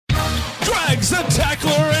drags the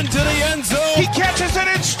tackler into the end zone. He catches it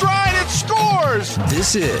in stride and scores.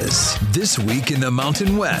 This is This Week in the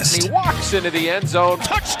Mountain West. He walks into the end zone.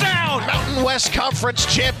 Touchdown! Mountain West Conference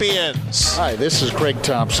champions. Hi, this is Craig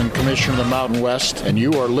Thompson, Commissioner of the Mountain West, and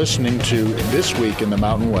you are listening to This Week in the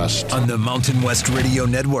Mountain West On the Mountain West Radio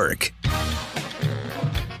Network.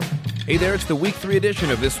 Hey there, it's the Week 3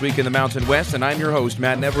 edition of This Week in the Mountain West, and I'm your host,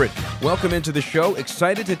 Matt Neverett. Welcome into the show.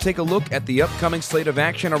 Excited to take a look at the upcoming slate of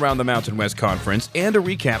action around the Mountain West Conference and to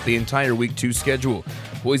recap the entire Week 2 schedule.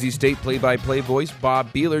 Boise State play-by-play voice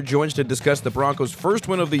Bob Beeler joins to discuss the Broncos' first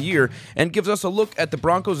win of the year and gives us a look at the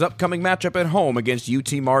Broncos' upcoming matchup at home against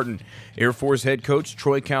UT Martin. Air Force head coach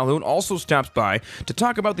Troy Calhoun also stops by to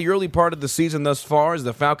talk about the early part of the season thus far as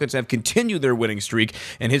the Falcons have continued their winning streak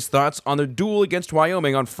and his thoughts on their duel against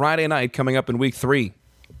Wyoming on Friday night coming up in Week 3.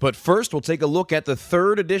 But first, we'll take a look at the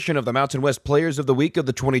third edition of the Mountain West Players of the Week of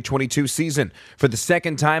the 2022 season. For the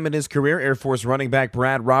second time in his career, Air Force running back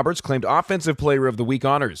Brad Roberts claimed Offensive Player of the Week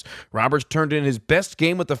honors. Roberts turned in his best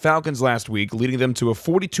game with the Falcons last week, leading them to a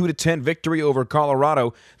 42-10 victory over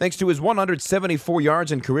Colorado, thanks to his 174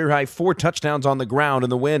 yards and career-high 4 touchdowns on the ground in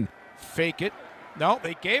the win. Fake it. No,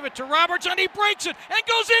 they gave it to Roberts, and he breaks it and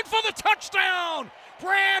goes in for the touchdown.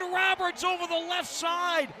 Brad Roberts over the left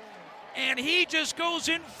side. And he just goes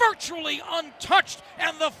in virtually untouched,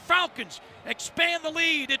 and the Falcons expand the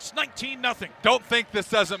lead. It's 19-0. Don't think this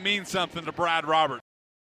doesn't mean something to Brad Roberts.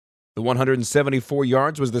 The 174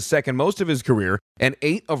 yards was the second most of his career, and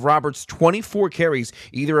 8 of Roberts' 24 carries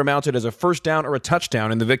either amounted as a first down or a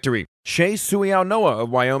touchdown in the victory. Shea Suiau-Noah of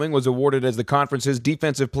Wyoming was awarded as the conference's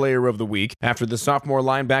Defensive Player of the Week after the sophomore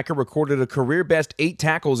linebacker recorded a career-best 8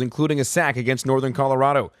 tackles, including a sack against Northern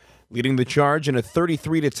Colorado. Leading the charge in a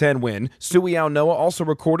 33-10 win, Suiau-Noah also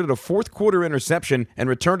recorded a fourth-quarter interception and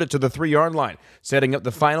returned it to the 3-yard line, setting up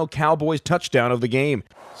the final Cowboys touchdown of the game.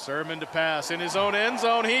 Sermon to pass in his own end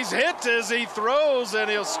zone. He's hit as he throws, and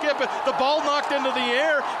he'll skip it. The ball knocked into the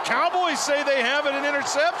air. Cowboys say they have it, an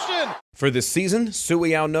interception. For the season,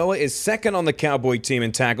 Suiau-Noah is second on the Cowboy team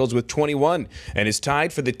in tackles with 21 and is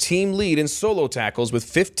tied for the team lead in solo tackles with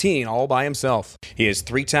 15 all by himself. He has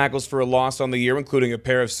 3 tackles for a loss on the year, including a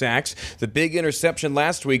pair of sacks, the big interception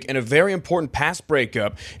last week, and a very important pass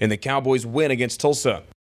breakup in the Cowboys' win against Tulsa.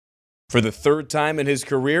 For the third time in his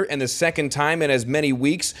career and the second time in as many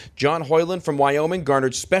weeks, John Hoyland from Wyoming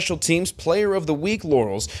garnered Special Teams Player of the Week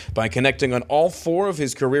laurels by connecting on all 4 of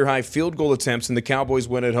his career-high field goal attempts in the Cowboys'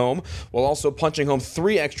 win at home, while also punching home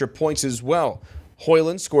 3 extra points as well.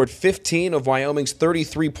 Hoyland scored 15 of Wyoming's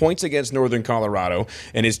 33 points against Northern Colorado,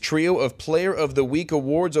 and his trio of Player of the Week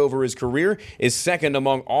awards over his career is second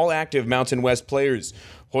among all active Mountain West players.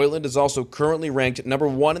 Hoyland is also currently ranked number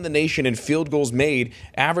 1 in the nation in field goals made,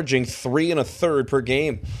 averaging 3 1/3 per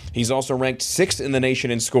game. He's also ranked 6th in the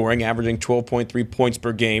nation in scoring, averaging 12.3 points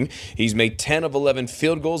per game. He's made 10 of 11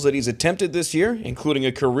 field goals that he's attempted this year, including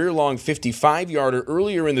a career-long 55-yarder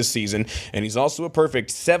earlier in the season, and he's also a perfect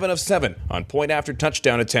 7 of 7 on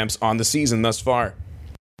point-after-touchdown attempts on the season thus far.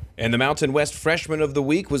 And the Mountain West Freshman of the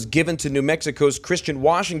Week was given to New Mexico's Christian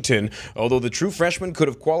Washington, although the true freshman could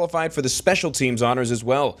have qualified for the special teams honors as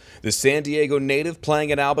well. The San Diego native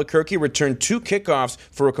playing at Albuquerque returned 2 kickoffs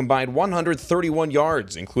for a combined 131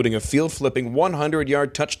 yards, including a field-flipping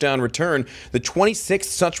 100-yard touchdown return, the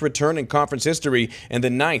 26th such return in conference history and the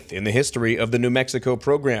 9th in the history of the New Mexico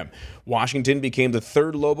program. Washington became the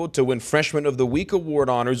 3rd Lobo to win Freshman of the Week award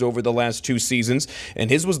honors over the last 2 seasons, and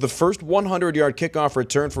his was the first 100-yard kickoff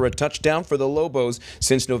return for a touchdown for the Lobos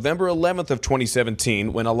since November 11th of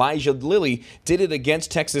 2017 when Elijah Lilly did it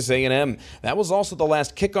against Texas A&M. That was also the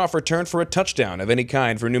last kickoff return for a touchdown of any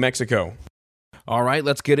kind for New Mexico. All right,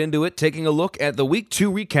 let's get into it, taking a look at the Week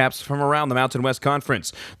 2 recaps from around the Mountain West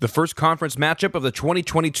Conference. The first conference matchup of the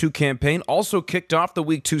 2022 campaign also kicked off the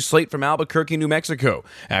Week 2 slate from Albuquerque, New Mexico.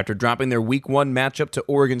 After dropping their Week 1 matchup to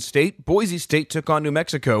Oregon State, Boise State took on New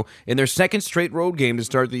Mexico in their second straight road game to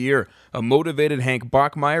start the year. A motivated Hank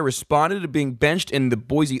Bachmeier responded to being benched in the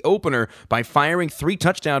Boise opener by firing 3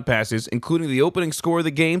 touchdown passes, including the opening score of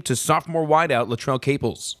the game to sophomore wideout Latrell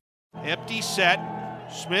Caples. Empty set.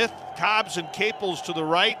 Smith, Cobbs, and Caples to the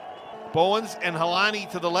right. Bowens and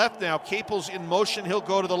Helani to the left. Now Caples in motion. He'll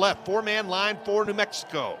go to the left. 4-man line for New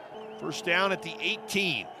Mexico. First down at the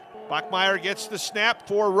 18. Bachmeier gets the snap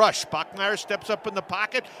for rush. Bachmeier steps up in the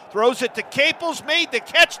pocket, throws it to Caples, made the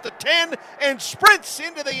catch, the 10, and sprints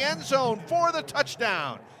into the end zone for the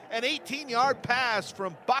touchdown. An 18-yard pass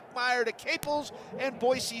from Bachmeier to Caples, and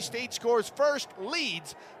Boise State scores first,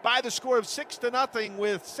 leads by the score of 6-0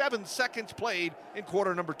 with 7 seconds played in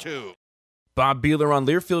quarter number 2. Bob Beeler on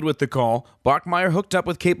Learfield with the call. Bachmeier hooked up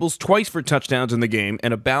with Caples twice for touchdowns in the game,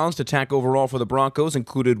 and a balanced attack overall for the Broncos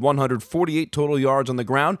included 148 total yards on the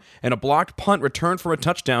ground and a blocked punt return for a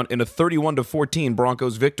touchdown in a 31-14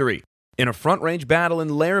 Broncos victory. In a front-range battle in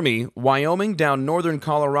Laramie, Wyoming down Northern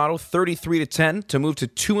Colorado 33-10 to move to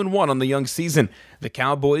 2-1 on the young season. The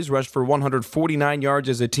Cowboys rushed for 149 yards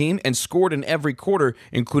as a team and scored in every quarter,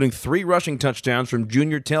 including 3 rushing touchdowns from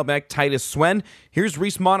junior tailback Titus Swen. Here's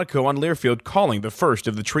Reese Monaco on Learfield calling the first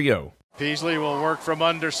of the trio. Peasley will work from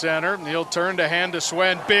under center. He'll turn to hand to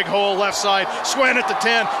Swen. Big hole left side. Swen at the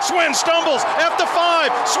 10. Swen stumbles at the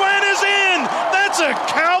 5. Swen is in. That's a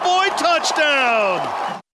Cowboy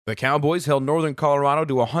touchdown. The Cowboys held Northern Colorado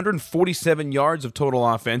to 147 yards of total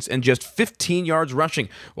offense and just 15 yards rushing,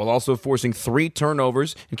 while also forcing 3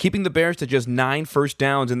 turnovers and keeping the Bears to just 9 first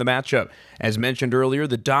downs in the matchup. As mentioned earlier,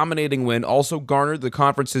 the dominating win also garnered the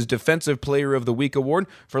conference's Defensive Player of the Week award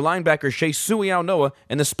for linebacker Shea Suiau-Noah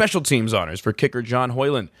and the Special Teams honors for kicker John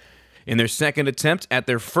Hoyland. In their second attempt at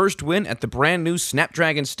their first win at the brand-new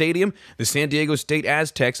Snapdragon Stadium, the San Diego State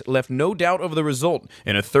Aztecs left no doubt over the result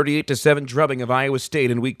in a 38-7 drubbing of Iowa State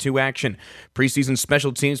in Week 2 action. Preseason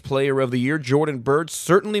Special Teams Player of the Year Jordan Byrd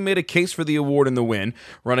certainly made a case for the award in the win,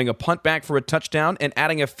 running a punt back for a touchdown and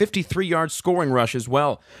adding a 53-yard scoring rush as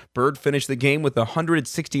well. Byrd finished the game with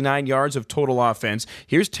 169 yards of total offense.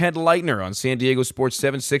 Here's Ted Leitner on San Diego Sports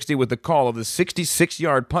 760 with the call of the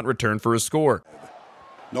 66-yard punt return for a score.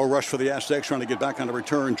 No rush for the Aztecs trying to get back on the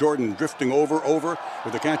return. Jordan drifting over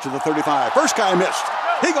with the catch of the 35. First guy missed.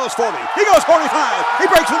 He goes 40. He goes 45. He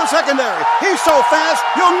breaks through the secondary. He's so fast,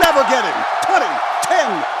 you'll never get him. 20,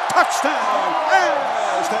 10, touchdown,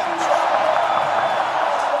 Aztecs.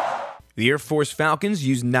 The Air Force Falcons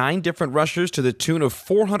used 9 different rushers to the tune of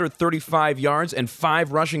 435 yards and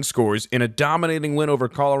 5 rushing scores in a dominating win over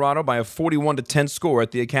Colorado by a 41-10 score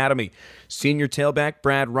at the Academy. Senior tailback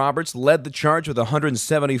Brad Roberts led the charge with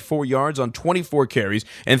 174 yards on 24 carries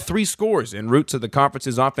and 3 scores en route to the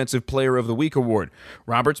conference's Offensive Player of the Week award.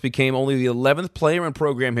 Roberts became only the 11th player in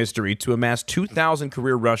program history to amass 2,000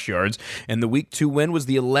 career rush yards, and the Week 2 win was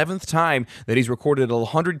the 11th time that he's recorded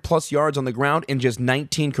 100-plus yards on the ground in just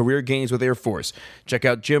 19 career games with Air Force. Check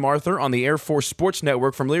out Jim Arthur on the Air Force Sports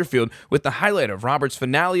Network from Learfield with the highlight of Roberts'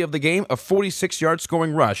 finale of the game, a 46-yard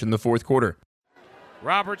scoring rush in the fourth quarter.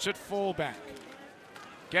 Roberts at fullback.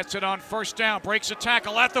 Gets it on first down, breaks a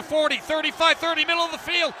tackle at the 40, 35, 30, middle of the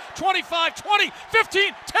field, 25, 20,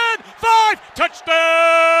 15, 10, 5,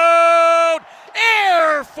 touchdown!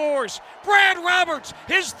 Air Force! Brad Roberts,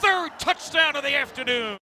 his 3rd touchdown of the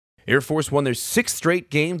afternoon. Air Force won their 6th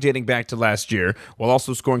straight game dating back to last year, while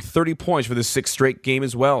also scoring 30 points for the 6th straight game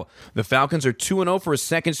as well. The Falcons are 2-0 for a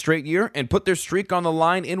 2nd straight year and put their streak on the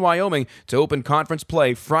line in Wyoming to open conference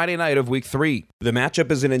play Friday night of Week 3. The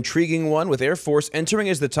matchup is an intriguing one, with Air Force entering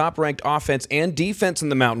as the top-ranked offense and defense in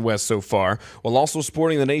the Mountain West so far, while also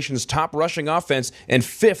sporting the nation's top rushing offense and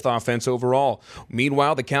 5th offense overall.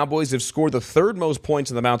 Meanwhile, the Cowboys have scored the 3rd most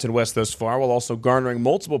points in the Mountain West thus far, while also garnering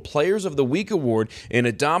multiple Players of the Week award in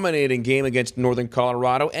a dominating game against Northern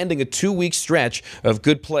Colorado, ending a 2-week stretch of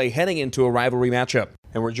good play heading into a rivalry matchup.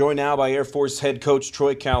 And we're joined now by Air Force head coach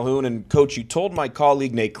Troy Calhoun. And Coach, you told my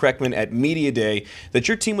colleague Nate Kreckman at Media Day that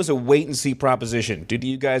your team was a wait-and-see proposition due to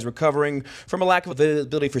you guys recovering from a lack of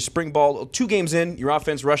availability for spring ball. 2 games in, your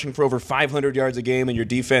offense rushing for over 500 yards a game and your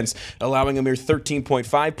defense allowing a mere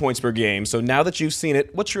 13.5 points per game. So now that you've seen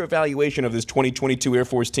it, what's your evaluation of this 2022 Air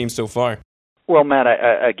Force team so far? Well, Matt,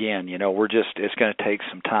 again, it's going to take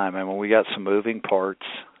some time. I mean, we got some moving parts,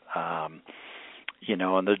 and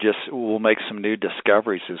we'll make some new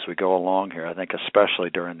discoveries as we go along here, I think, especially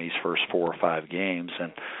during these first 4 or 5 games.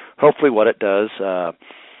 And hopefully what it does,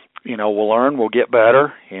 we'll learn, we'll get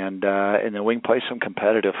better, and then we can play some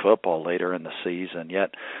competitive football later in the season.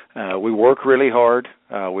 Yet we work really hard.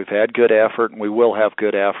 We've had good effort, and we will have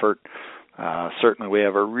good effort. Certainly we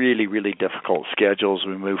have a really, really difficult schedule as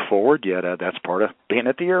we move forward, yet that's part of being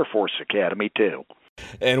at the Air Force Academy too.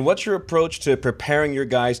 And what's your approach to preparing your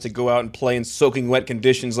guys to go out and play in soaking wet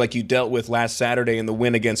conditions like you dealt with last Saturday in the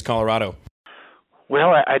win against Colorado? Well,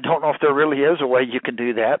 I don't know if there really is a way you can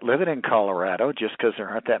do that living in Colorado, just because there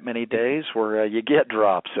aren't that many days where you get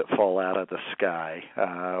drops that fall out of the sky.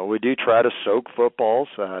 We do try to soak footballs,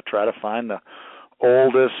 try to find the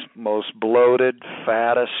oldest, most bloated,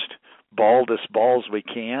 fattest, baldest balls we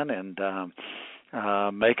can, and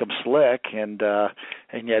make them slick, and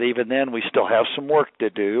yet even then we still have some work to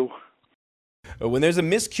do. When there's a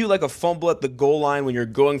miscue like a fumble at the goal line when you're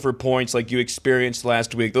going for points like you experienced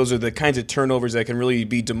last week, those are the kinds of turnovers that can really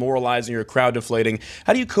be demoralizing or crowd deflating.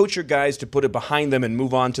 How do you coach your guys to put it behind them and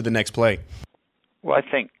move on to the next play? Well, I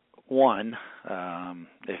think one,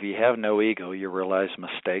 if you have no ego, you realize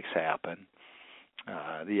mistakes happen.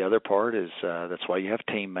 The other part is that's why you have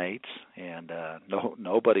teammates, and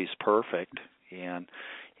nobody's perfect. And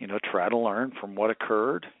try to learn from what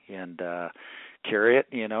occurred and carry it,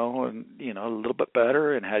 and a little bit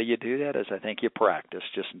better. And how do you do that? Is I think you practice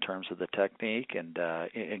just in terms of the technique and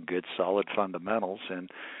good solid fundamentals. And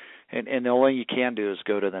the only thing you can do is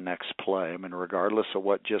go to the next play. I mean, regardless of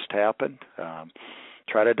what just happened,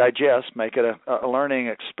 try to digest, make it a learning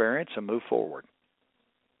experience, and move forward.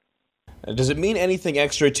 Does it mean anything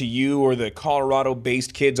extra to you or the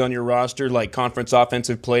Colorado-based kids on your roster, like Conference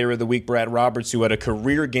Offensive Player of the Week Brad Roberts, who had a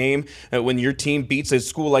career game when your team beats a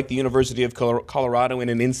school like the University of Colorado in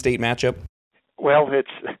an in-state matchup? Well, that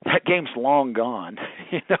game's long gone.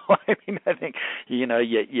 I think you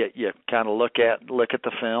kind of look at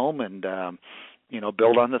the film and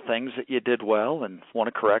build on the things that you did well and want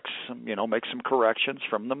to correct some, make some corrections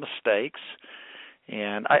from the mistakes.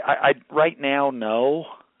 And I right now know.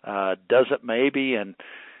 Does it maybe in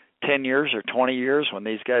 10 years or 20 years when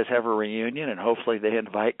these guys have a reunion and hopefully they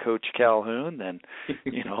invite Coach Calhoun, then,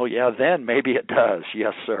 then maybe it does.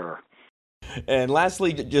 Yes, sir. And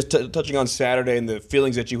lastly, just touching on Saturday and the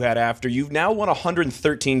feelings that you had after, you've now won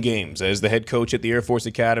 113 games as the head coach at the Air Force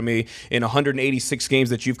Academy in 186 games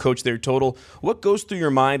that you've coached there total. What goes through your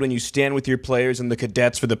mind when you stand with your players and the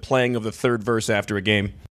cadets for the playing of the third verse after a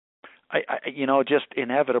game? Just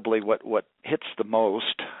inevitably what hits the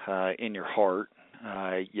most in your heart,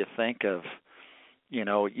 you think of,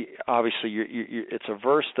 obviously it's a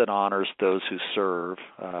verse that honors those who serve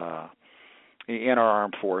in our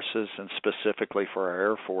armed forces and specifically for our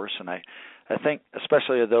Air Force. And I think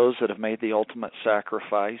especially of those that have made the ultimate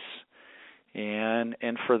sacrifice and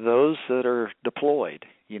for those that are deployed,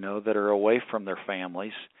 that are away from their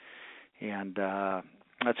families. And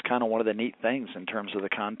that's kind of one of the neat things in terms of the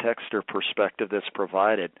context or perspective that's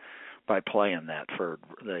provided by playing that for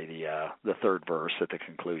the third verse at the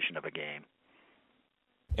conclusion of a game.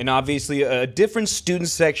 And obviously a different student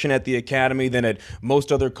section at the Academy than at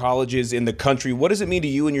most other colleges in the country. What does it mean to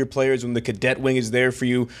you and your players when the cadet wing is there for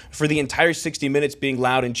you for the entire 60 minutes being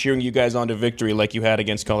loud and cheering you guys on to victory like you had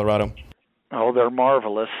against Colorado? Oh, they're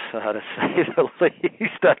marvelous, to say the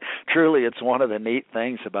least. Truly, it's one of the neat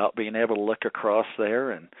things about being able to look across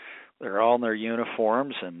there, and they're all in their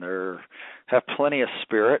uniforms, and they have plenty of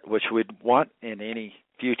spirit, which we'd want in any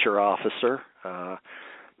future officer.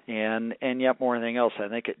 And yet, more than anything else, I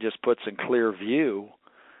think it just puts in clear view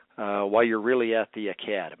why you're really at the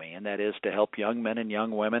Academy, and that is to help young men and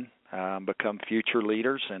young women become future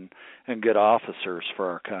leaders and good officers for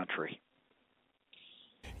our country.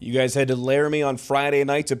 You guys head to Laramie on Friday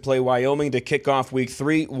night to play Wyoming to kick off Week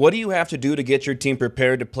 3. What do you have to do to get your team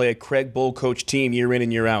prepared to play a Craig Bohl coach team year in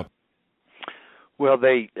and year out? Well,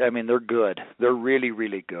 they're good. They're really,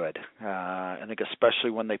 really good. I think especially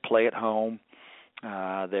when they play at home.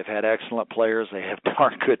 They've had excellent players. They have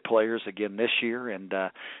darn good players again this year, and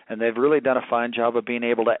they've really done a fine job of being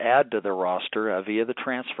able to add to their roster via the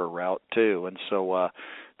transfer route too. And so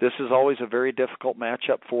this is always a very difficult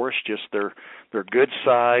matchup for us. Just they're good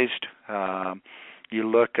sized. You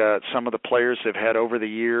look at some of the players they've had over the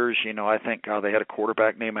years. I think they had a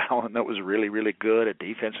quarterback named Allen that was really, really good. A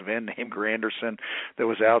defensive end named Granderson that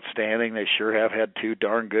was outstanding. They sure have had two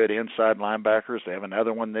darn good inside linebackers. They have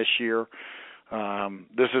another one this year.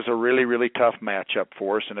 This is a really, really tough matchup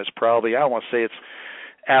for us, and it's probably, I don't want to say it's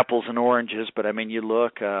apples and oranges, but you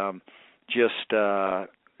look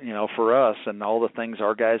for us and all the things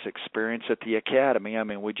our guys experience at the Academy.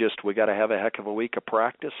 We got to have a heck of a week of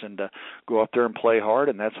practice and go up there and play hard,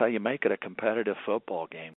 and that's how you make it a competitive football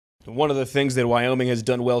game. One of the things that Wyoming has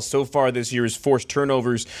done well so far this year is force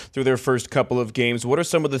turnovers through their first couple of games. What are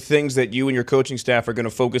some of the things that you and your coaching staff are going to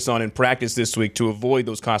focus on in practice this week to avoid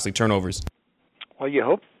those costly turnovers? Well, you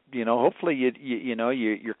hope, hopefully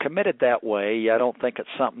you're committed that way. I don't think it's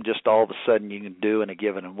something just all of a sudden you can do in a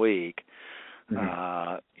given week.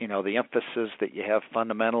 Mm-hmm. The emphasis that you have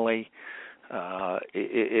fundamentally,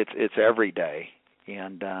 it's every day,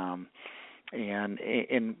 and that's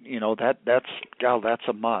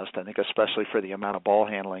a must. I think, especially for the amount of ball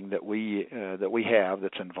handling that we have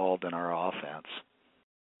that's involved in our offense.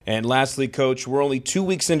 And lastly, Coach, we're only 2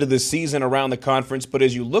 weeks into the season around the conference, but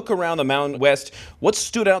as you look around the Mountain West, what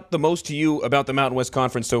stood out the most to you about the Mountain West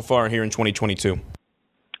Conference so far here in 2022?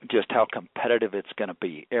 Just how competitive it's going to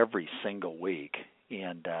be every single week.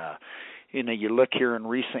 And, you look here in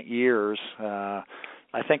recent years,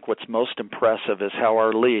 I think what's most impressive is how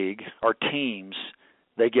our league, our teams,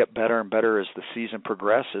 they get better and better as the season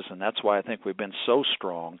progresses, and that's why I think we've been so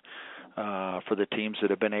strong for the teams that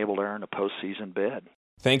have been able to earn a postseason bid.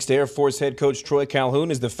 Thanks to Air Force head coach Troy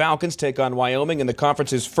Calhoun as the Falcons take on Wyoming in the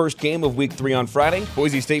conference's first game of Week 3 on Friday.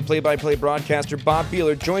 Boise State play-by-play broadcaster Bob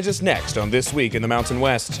Beeler joins us next on This Week in the Mountain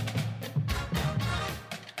West.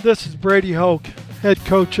 This is Brady Hoke, head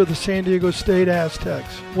coach of the San Diego State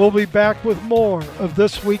Aztecs. We'll be back with more of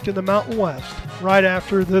This Week in the Mountain West right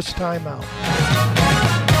after this timeout.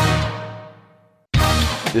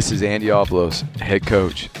 This is Andy Oblos, head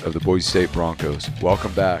coach of the Boise State Broncos.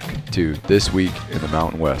 Welcome back to This Week in the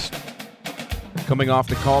Mountain West. Coming off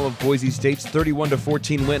the call of Boise State's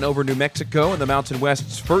 31-14 win over New Mexico in the Mountain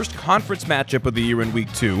West's first conference matchup of the year in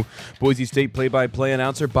Week 2, Boise State play-by-play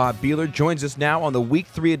announcer Bob Beeler joins us now on the Week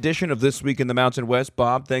 3 edition of This Week in the Mountain West.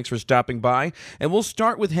 Bob, thanks for stopping by. And we'll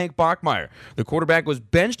start with Hank Bachmeier. The quarterback was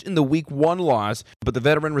benched in the Week 1 loss, but the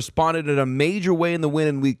veteran responded in a major way in the win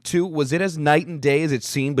in Week 2. Was it as night and day as it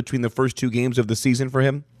seemed between the first 2 games of the season for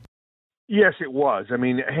him? Yes, it was. I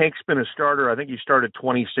mean, Hank's been a starter. I think he started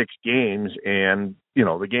 26 games, and,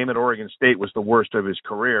 the game at Oregon State was the worst of his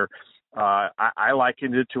career. I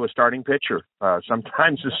likened it to a starting pitcher.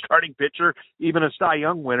 Sometimes a starting pitcher, even a Cy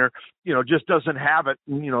Young winner, just doesn't have it.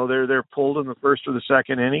 They're pulled in the first or the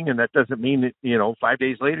second inning, and that doesn't mean that, 5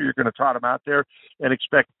 days later you're going to trot them out there and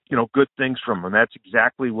expect, good things from them. That's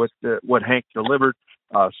exactly what Hank delivered.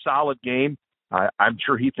 Solid game. I'm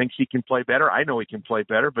sure he thinks he can play better. I know he can play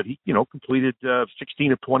better, but he, completed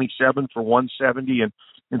 16 of 27 for 170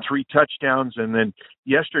 and 3 touchdowns. And then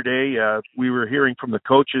yesterday, we were hearing from the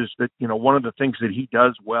coaches that, one of the things that he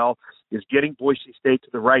does well is getting Boise State to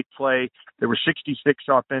the right play. There were 66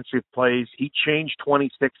 offensive plays. He changed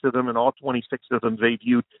 26 of them, and all 26 of them they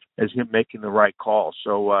viewed as him making the right call.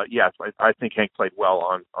 So, yes, I think Hank played well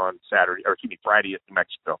on Friday at New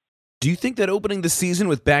Mexico. Do you think that opening the season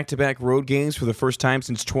with back-to-back road games for the first time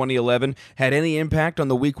since 2011 had any impact on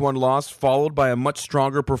the Week 1 loss, followed by a much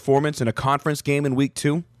stronger performance in a conference game in Week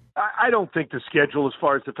 2? I don't think the schedule, as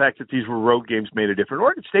far as the fact that these were road games, made a difference.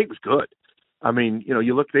 Oregon State was good. I mean,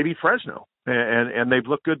 you look, they beat Fresno, and they've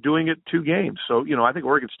looked good doing it 2 games. So, I think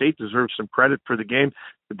Oregon State deserves some credit for the game.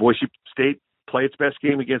 The Boise State play its best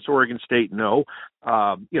game against Oregon State? No.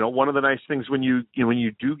 One of the nice things when you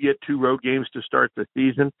do get 2 road games to start the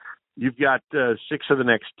season, you've got 6 of the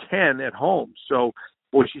next 10 at home. So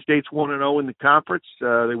Boise State's 1-0 in the conference.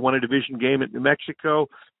 They won a division game at New Mexico.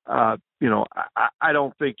 I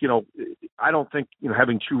don't think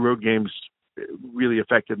having 2 road games really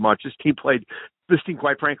affected much. This team,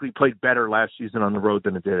 quite frankly, played better last season on the road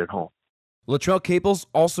than it did at home. Latrell Caples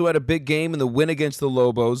also had a big game in the win against the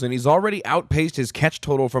Lobos, and he's already outpaced his catch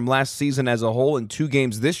total from last season as a whole in 2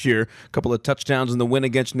 games this year, a couple of touchdowns in the win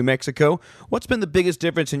against New Mexico. What's been the biggest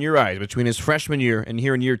difference in your eyes between his freshman year and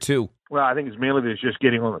here in year 2? Well, I think it's mainly that it's just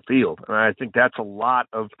getting on the field. And I think that's a lot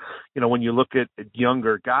of, when you look at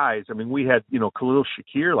younger guys, I mean, we had, Khalil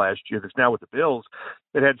Shakir last year that's now with the Bills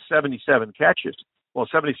that had 77 catches. Well,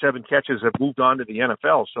 77 catches have moved on to the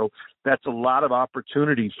NFL, so that's a lot of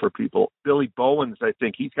opportunities for people. Billy Bowens, I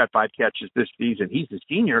think, he's got 5 catches this season. He's a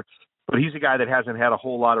senior, but he's a guy that hasn't had a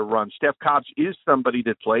whole lot of runs. Steph Cobbs is somebody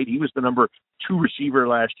that played. He was the number 2 receiver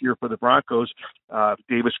last year for the Broncos.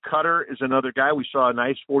 Davis Cutter is another guy. We saw a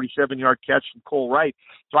nice 47-yard catch from Cole Wright.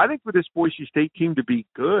 So I think for this Boise State team to be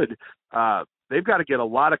good, they've got to get a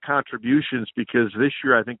lot of contributions because this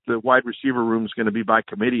year I think the wide receiver room is going to be by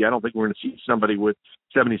committee. I don't think we're going to see somebody with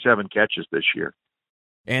 77 catches this year.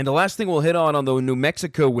 And the last thing we'll hit on the New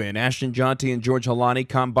Mexico win, Ashton Jonty and George Halani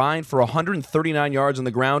combined for 139 yards on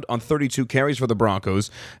the ground on 32 carries for the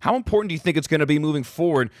Broncos. How important do you think it's going to be moving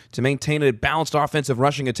forward to maintain a balanced offensive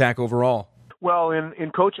rushing attack overall? Well,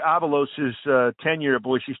 in Coach Avalos' tenure at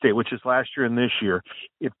Boise State, which is last year and this year,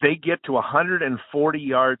 if they get to 140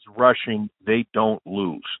 yards rushing, they don't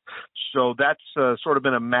lose. So that's sort of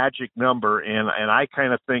been a magic number, and I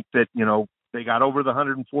kind of think that, they got over the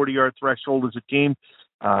 140-yard threshold as a team.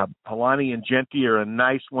 Halani and Genty are a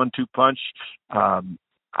nice 1-2 punch.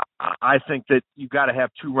 I think that you've got to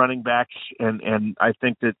have 2 running backs, and I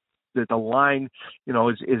think that the line,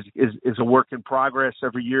 is a work in progress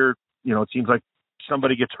every year. It seems like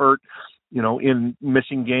somebody gets hurt, in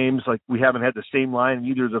missing games. Like we haven't had the same line in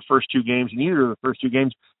either of the first 2 games, and either of the first 2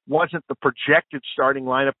 games wasn't the projected starting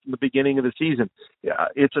lineup from the beginning of the season.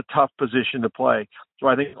 It's a tough position to play. So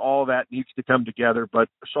I think all of that needs to come together, but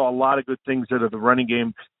I saw a lot of good things out of the running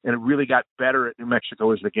game, and it really got better at New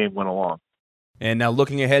Mexico as the game went along. And now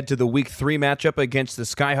looking ahead to the Week 3 matchup against the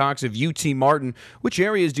Skyhawks of UT Martin, which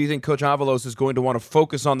areas do you think Coach Avalos is going to want to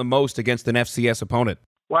focus on the most against an FCS opponent?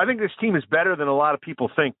 Well, I think this team is better than a lot of people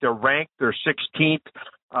think. They're ranked. They're 16th.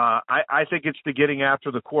 I think it's the getting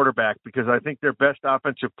after the quarterback, because I think their best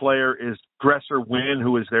offensive player is Dresser Wynn,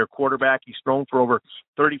 who is their quarterback. He's thrown for over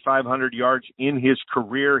 3,500 yards in his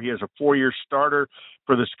career. He is a 4-year starter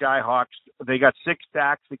for the Skyhawks. They got 6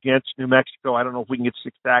 sacks against New Mexico. I don't know if we can get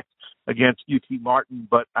 6 sacks against UT Martin,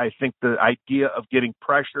 but I think the idea of getting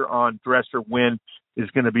pressure on Dresser Wynn is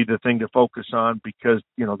going to be the thing to focus on, because,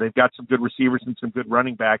 they've got some good receivers and some good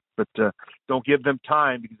running backs, but don't give them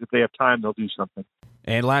time, because if they have time, they'll do something.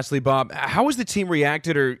 And lastly, Bob, how has the team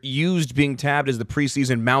reacted or used being tabbed as the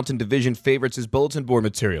preseason Mountain Division favorites as bulletin board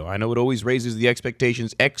material? I know it always raises the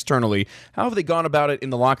expectations externally. How have they gone about it in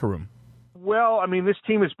the locker room? Well, I mean, this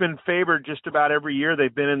team has been favored just about every year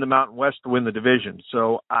they've been in the Mountain West to win the division.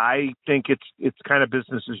 So I think it's kind of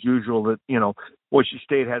business as usual that, Boise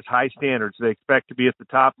State has high standards. They expect to be at the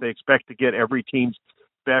top. They expect to get every team's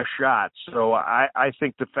best shot. So I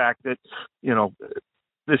think the fact that,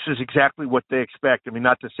 this is exactly what they expect. I mean,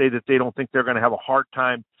 not to say that they don't think they're going to have a hard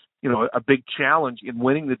time, a big challenge in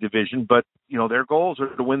winning the division, but, their goals are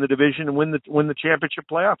to win the division and win the championship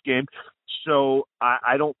playoff game. So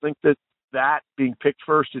I don't think that being picked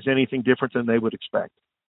first is anything different than they would expect.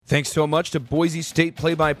 Thanks so much to Boise State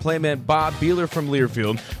play-by-play man Bob Beeler from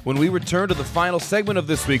Learfield. When we return to the final segment of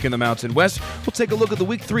This Week in the Mountain West, we'll take a look at the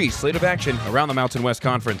Week 3 slate of action around the Mountain West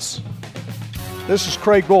Conference. This is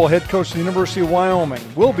Craig Bull, head coach of the University of Wyoming.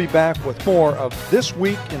 We'll be back with more of This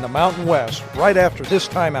Week in the Mountain West right after this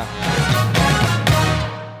timeout.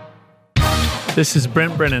 This is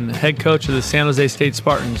Brent Brennan, head coach of the San Jose State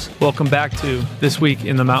Spartans. Welcome back to This Week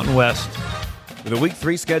in the Mountain West. The Week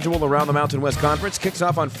 3 schedule around the Mountain West Conference kicks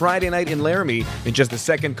off on Friday night in Laramie in just the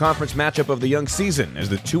second conference matchup of the young season as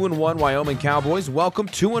the 2-1 Wyoming Cowboys welcome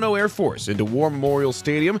 2-0 Air Force into War Memorial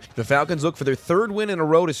Stadium. The Falcons look for their third win in a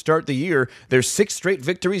row to start the year. Their 6 straight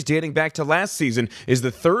victories dating back to last season is the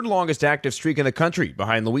third longest active streak in the country,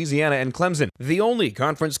 behind Louisiana and Clemson. The only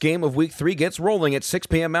conference game of Week 3 gets rolling at 6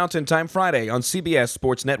 p.m. Mountain Time Friday on CBS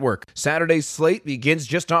Sports Network. Saturday's slate begins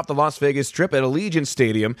just off the Las Vegas Strip at Allegiant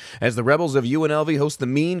Stadium as the Rebels of UNLV host the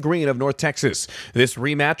Mean Green of North Texas. This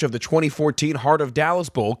rematch of the 2014 Heart of Dallas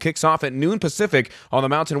Bowl kicks off at noon Pacific on the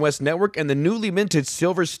Mountain West Network and the newly minted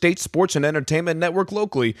Silver State Sports and Entertainment Network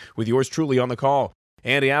locally, with yours truly on the call.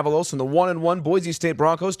 Andy Avalos and the 1-1 Boise State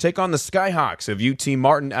Broncos take on the Skyhawks of UT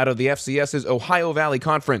Martin out of the FCS's Ohio Valley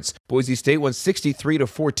Conference. Boise State won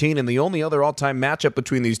 63-14 in the only other all-time matchup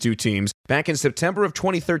between these two teams back in September of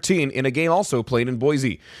 2013 in a game also played in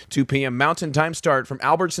Boise. 2 p.m. Mountain Time start from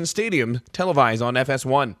Albertson Stadium, televised on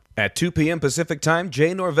FS1. At 2 p.m. Pacific Time,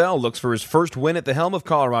 Jay Norvell looks for his first win at the helm of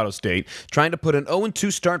Colorado State, trying to put an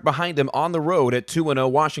 0-2 start behind him on the road at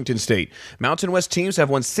 2-0 Washington State. Mountain West teams have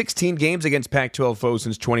won 16 games against Pac-12 foes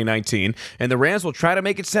since 2019, and the Rams will try to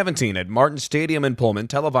make it 17 at Martin Stadium in Pullman,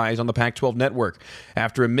 televised on the Pac-12 network.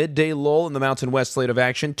 After a midday lull in the Mountain West slate of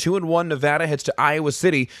action, 2-1 Nevada heads to Iowa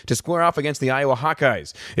City to square off against the Iowa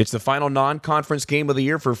Hawkeyes. It's the final non-conference game of the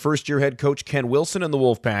year for first-year head coach Ken Wilson and the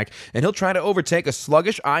Wolfpack, and he'll try to overtake a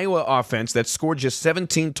sluggish Iowa offense that scored just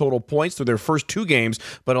 17 total points through their first 2 games,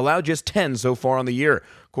 but allowed just 10 so far on the year.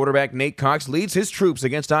 Quarterback Nate Cox leads his troops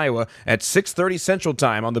against Iowa at 6:30 Central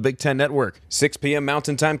Time on the Big Ten Network. 6 p.m.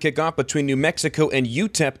 Mountain Time kickoff between New Mexico and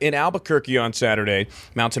UTEP in Albuquerque on Saturday.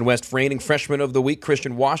 Mountain West reigning Freshman of the Week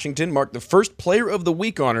Christian Washington marked the first Player of the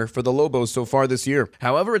Week honor for the Lobos so far this year.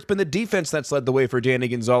 However, it's been the defense that's led the way for Danny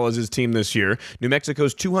Gonzalez's team this year. New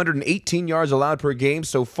Mexico's 218 yards allowed per game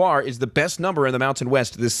so far is the best number in the Mountain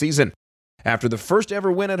West this season. After the first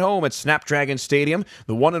ever win at home at Snapdragon Stadium,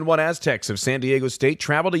 the 1-1 Aztecs of San Diego State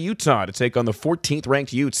travel to Utah to take on the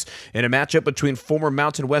 14th-ranked Utes. In a matchup between former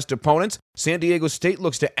Mountain West opponents, San Diego State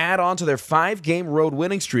looks to add on to their 5-game road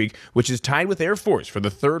winning streak, which is tied with Air Force for the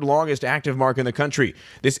third longest active mark in the country.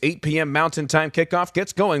 This 8 p.m. Mountain Time kickoff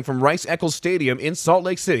gets going from Rice-Eccles Stadium in Salt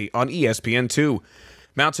Lake City on ESPN2.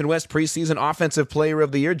 Mountain West preseason Offensive Player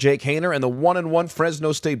of the Year Jake Haener and the 1-1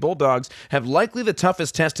 Fresno State Bulldogs have likely the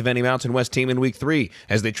toughest test of any Mountain West team in Week 3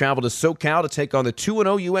 as they travel to SoCal to take on the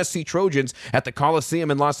 2-0 USC Trojans at the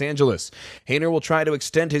Coliseum in Los Angeles. Haener will try to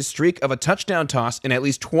extend his streak of a touchdown toss in at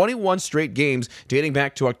least 21 straight games dating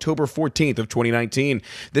back to October 14th of 2019.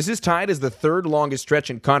 This is tied as the third longest stretch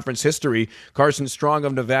in conference history. Carson Strong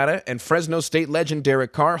of Nevada and Fresno State legend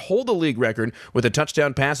Derek Carr hold the league record with a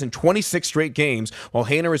touchdown pass in 26 straight games, while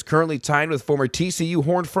Haener is currently tied with former TCU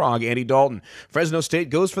Horned Frog Andy Dalton. Fresno State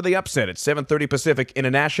goes for the upset at 7:30 Pacific in a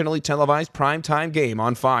nationally televised primetime game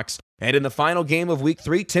on Fox. And in the final game of Week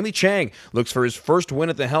 3, Timmy Chang looks for his first win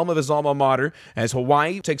at the helm of his alma mater as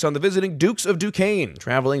Hawaii takes on the visiting Dukes of Duquesne,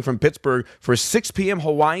 traveling from Pittsburgh for a 6 p.m.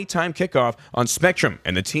 Hawaii time kickoff on Spectrum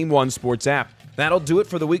and the Team One Sports app. That'll do it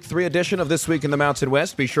for the Week 3 edition of This Week in the Mountain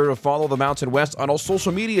West. Be sure to follow the Mountain West on all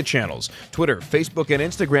social media channels, Twitter, Facebook, and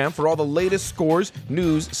Instagram for all the latest scores,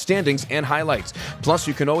 news, standings, and highlights. Plus,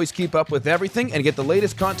 you can always keep up with everything and get the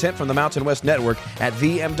latest content from the Mountain West Network at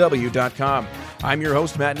themw.com. I'm your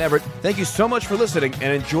host, Matt Neverett. Thank you so much for listening,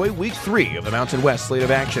 and enjoy Week 3 of the Mountain West slate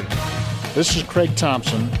of action. This is Craig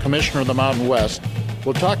Thompson, Commissioner of the Mountain West.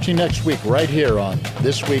 We'll talk to you next week right here on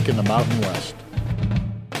This Week in the Mountain West.